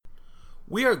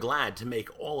We are glad to make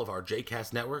all of our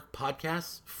JCast Network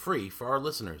podcasts free for our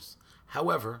listeners.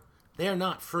 However, they are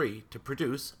not free to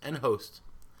produce and host.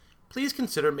 Please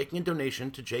consider making a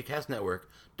donation to JCast Network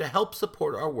to help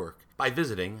support our work by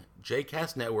visiting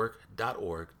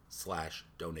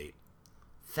jcastnetwork.org/donate.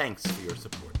 Thanks for your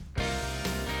support.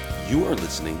 You are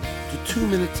listening to 2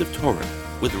 Minutes of Torah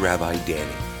with Rabbi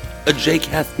Danny, a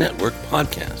JCast Network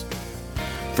podcast.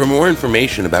 For more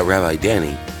information about Rabbi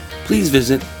Danny, please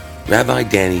visit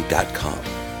rabbidanny.com.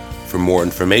 For more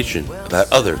information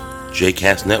about other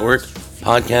JCast Network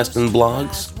podcasts and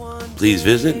blogs, please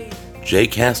visit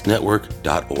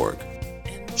jcastnetwork.org.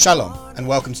 Shalom, and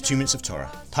welcome to 2 Minutes of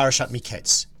Torah, Parashat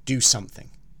Miketz, Do Something.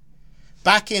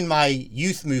 Back in my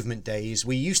youth movement days,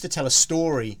 we used to tell a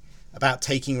story about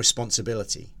taking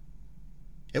responsibility.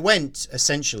 It went,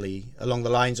 essentially, along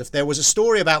the lines of there was a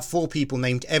story about 4 people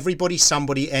named Everybody,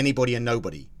 Somebody, Anybody, and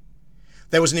Nobody.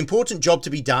 There was an important job to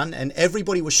be done, and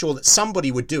everybody was sure that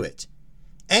somebody would do it.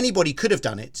 Anybody could have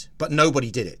done it, but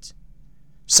nobody did it.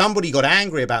 Somebody got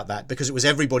angry about that because it was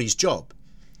everybody's job.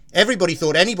 Everybody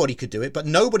thought anybody could do it, but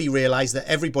nobody realized that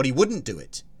everybody wouldn't do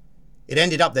it. It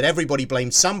ended up that everybody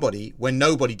blamed somebody when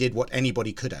nobody did what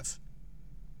anybody could have.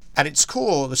 At its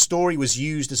core, the story was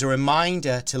used as a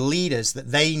reminder to leaders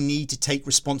that they need to take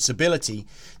responsibility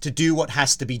to do what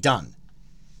has to be done.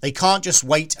 They can't just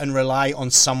wait and rely on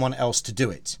someone else to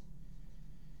do it.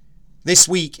 This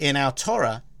week in our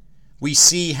Torah, we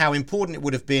see how important it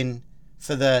would have been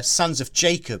for the sons of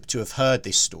Jacob to have heard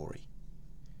this story.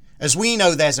 As we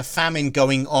know, there's a famine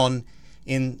going on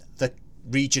in the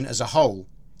region as a whole.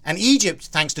 And Egypt,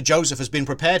 thanks to Joseph, has been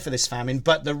prepared for this famine,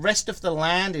 but the rest of the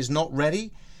land is not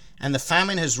ready, and the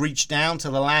famine has reached down to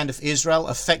the land of Israel,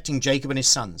 affecting Jacob and his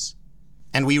sons.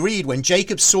 And we read, when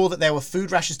Jacob saw that there were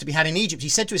food rations to be had in Egypt, he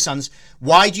said to his sons,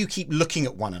 "Why do you keep looking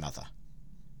at one another?"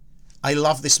 I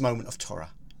love this moment of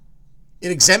Torah. It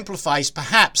exemplifies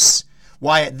perhaps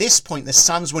why at this point the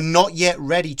sons were not yet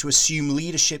ready to assume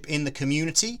leadership in the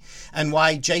community, and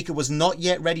why Jacob was not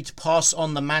yet ready to pass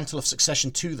on the mantle of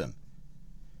succession to them.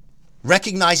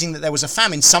 Recognizing that there was a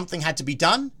famine, something had to be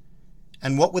done.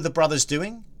 And what were the brothers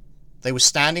doing? They were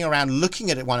standing around looking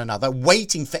at one another,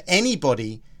 waiting for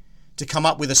anybody to come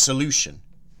up with a solution,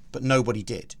 but nobody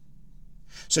did.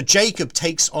 So Jacob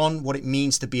takes on what it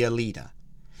means to be a leader.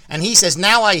 And he says,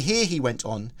 "Now I hear," he went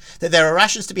on, "that there are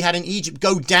rations to be had in Egypt.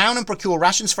 Go down and procure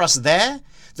rations for us there,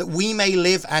 that we may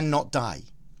live and not die."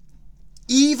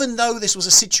 Even though this was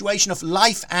a situation of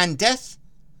life and death,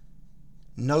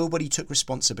 nobody took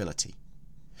responsibility.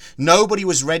 Nobody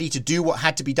was ready to do what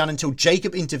had to be done until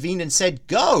Jacob intervened and said,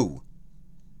 "Go."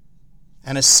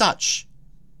 And as such,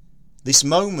 this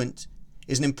moment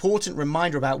is an important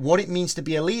reminder about what it means to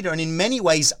be a leader. And in many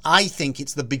ways, I think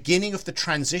it's the beginning of the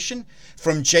transition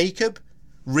from Jacob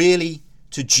really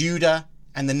to Judah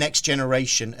and the next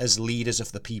generation as leaders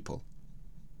of the people.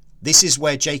 This is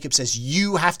where Jacob says,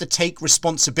 you have to take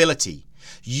responsibility.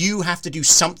 You have to do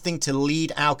something to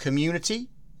lead our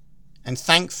community. And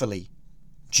thankfully,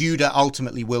 Judah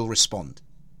ultimately will respond.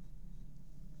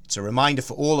 It's a reminder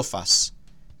for all of us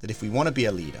that if we want to be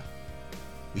a leader,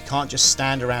 we can't just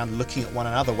stand around looking at one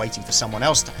another waiting for someone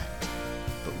else to act,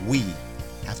 but we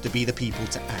have to be the people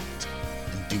to act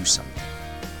and do something.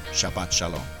 Shabbat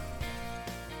Shalom.